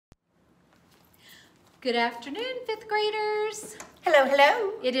Good afternoon, fifth graders. Hello,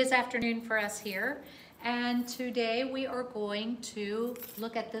 hello. It is afternoon for us here, and today we are going to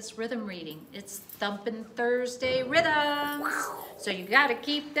look at this rhythm reading. It's Thumpin' Thursday Rhythms. So you gotta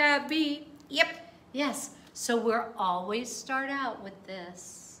keep that beat. Yep. Yes, so we'll always start out with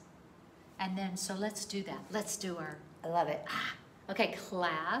this. And then, so let's do that. Let's do our, I love it. okay,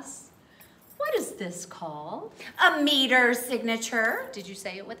 class, what is this called? A meter signature. Did you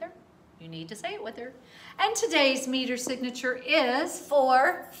say it with her? You need to say it with her. And today's meter signature is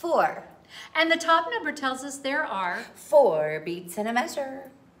 4, 4. and the top number tells us there are 4 beats in a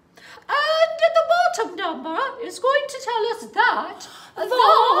measure. and the bottom number is going to tell us that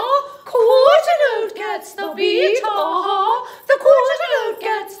The quarter note gets the beat. The quarter note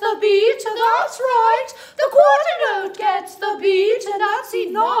gets the beat. That's right. The quarter note gets the beat, and that's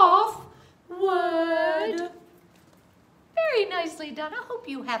enough. word. Very nicely done. I hope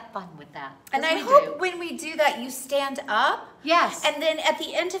you have fun with that. And 'cause I we hope do. when we do that, you stand up. Yes. And then at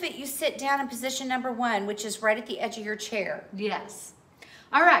the end of it, you sit down in position number 1, which is right at the edge of your chair. Yes.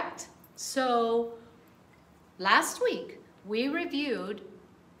 All right. So last week we reviewed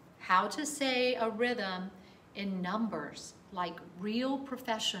how to say a rhythm in numbers like real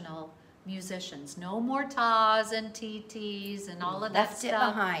professional musicians. No more tas and TTs and all of that Left it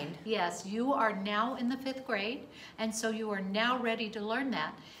stuff. behind. Yes, you are now in the 5th grade, and so you are now ready to learn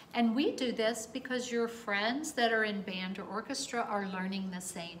that. And we do this because your friends that are in band or orchestra are learning the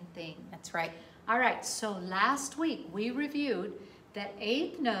same thing. That's right. All right, so last week we reviewed that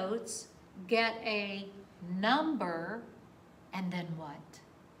 8th notes get a number, and then what?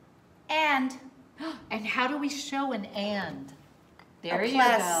 And And how do we show an and? There A you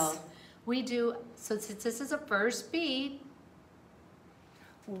plus. go. We do, so since this is a first beat,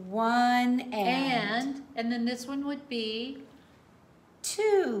 1 and and then this one would be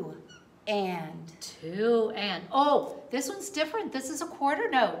 2 and 2 and. Oh, this one's different. This is a quarter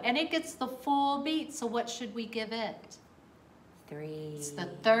note, and it gets the full beat, so what should we give it? 3. It's the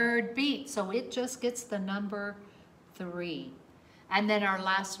 3rd beat, so it just gets the number 3. And then our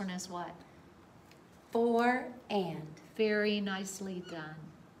last one is what? 4 and. Very nicely done.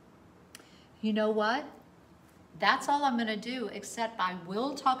 You know what? That's all I'm going to do, except I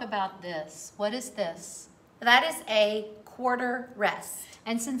will talk about this. What is this? That is a quarter rest.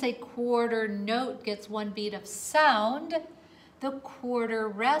 And since a quarter note gets 1 beat of sound, the quarter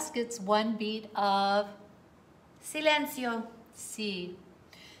rest gets 1 beat of Silencio. C.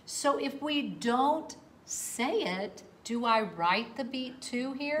 So if we don't say it, do I write the beat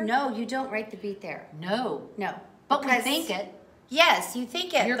too here? No, you don't write the beat there. No. No. But we Because- think it. Yes, you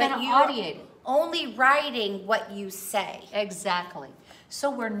think it. You're but going to you audiate it. only writing what you say. Exactly. So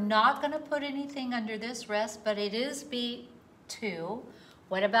we're not going to put anything under this rest, but it is beat 2.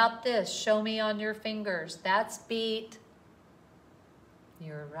 What about this? Show me on your fingers. That's beat.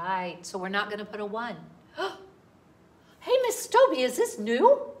 You're right. So we're not going to put a 1. Hey, Miss Stobie, is this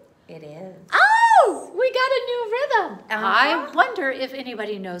new? It is. Oh, we got a new rhythm. Uh-huh. I wonder if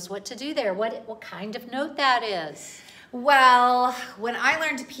anybody knows what to do there. What kind of note that is? Well, when I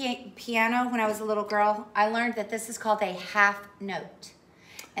learned piano when I was a little girl, I learned that this is called a half note.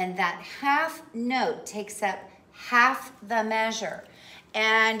 And that half note takes up half the measure.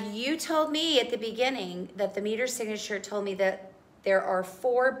 And you told me at the beginning that the meter signature told me that there are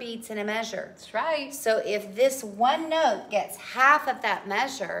 4 beats in a measure. That's right. So if this one note gets half of that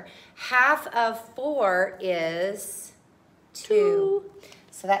measure, half of 4 is 2.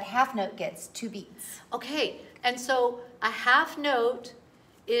 So that half note gets 2 beats. Okay, and so a half note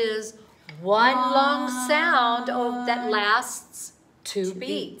is one long sound that lasts 2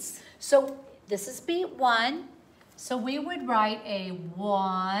 beats. So this is beat 1. So we would write a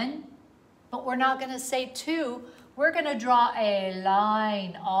 1, but we're not going to say 2. We're going to draw a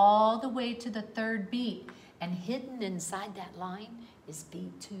line all the way to the 3rd beat. And hidden inside that line is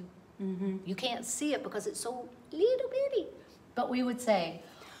beat 2. Mm-hmm. You can't see it because it's so little bitty. But we would say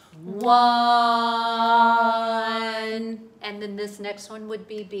 1. And then this next one would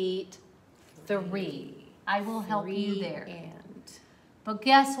be beat 3. I will help you 3 there. and. But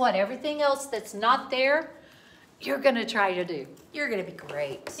guess what? Everything else that's not there, you're going to try to do. You're going to be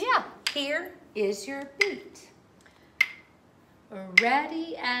great. Yeah. Here is your beat.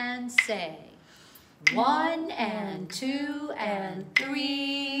 Ready and say. 1 and 2 and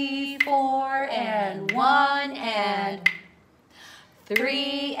 3, 4 and 1 and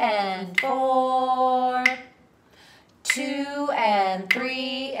 3 and 4. 2 and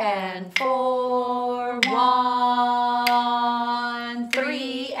 3 and 4. 1,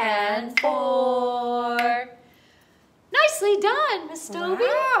 3 and 4. Nicely done, Miss Stovey.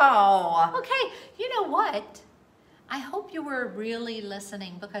 Wow. Okay, you know what? I hope you were really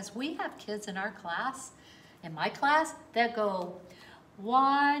listening because we have kids in our class, in my class, that go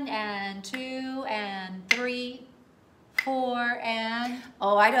 1 and 2 and 3, 4 and...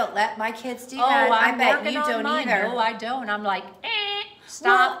 Oh, I don't let my kids do that. I bet you don't either. No, I don't. I'm like,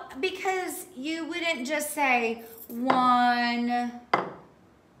 stop. Well, because you wouldn't just say 1.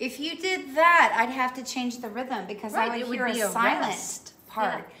 If you did that, I'd have to change the rhythm because Right, I it would would hear be a a silent rest.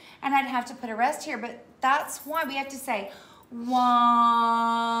 part. Yeah. And I'd have to put a rest here. But that's why we have to say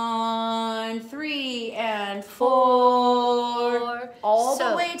 1, 3, and 4. All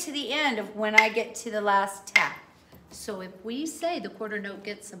the way to the end of when I get to the last tap. So if we say the quarter note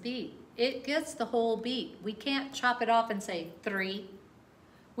gets a beat, it gets the whole beat. We can't chop it off and say 3.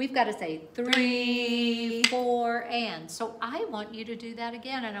 We've got to say 3, 4, and. So I want you to do that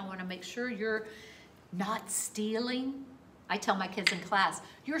again, and I want to make sure you're not stealing. I tell my kids in class,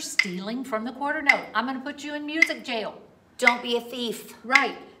 you're stealing from the quarter note. I'm going to put you in music jail. Don't be a thief.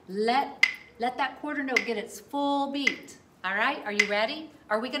 Right. Let that quarter note get its full beat. All right? Are you ready?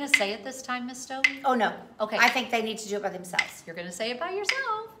 Are we going to say it this time, Miss Stovey? Oh, no. Okay. I think they need to do it by themselves. You're going to say it by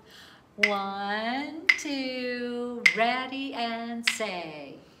yourself. 1, 2, ready, and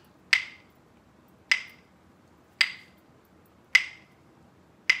say.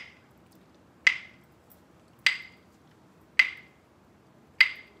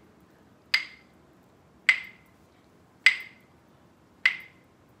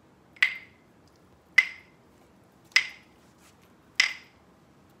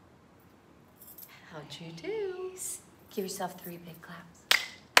 How'd you do? Give yourself 3 big claps.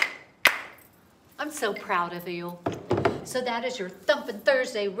 I'm so proud of you. So that is your Thumpin'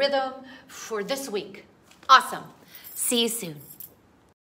 Thursday rhythm for this week. Awesome. See you soon.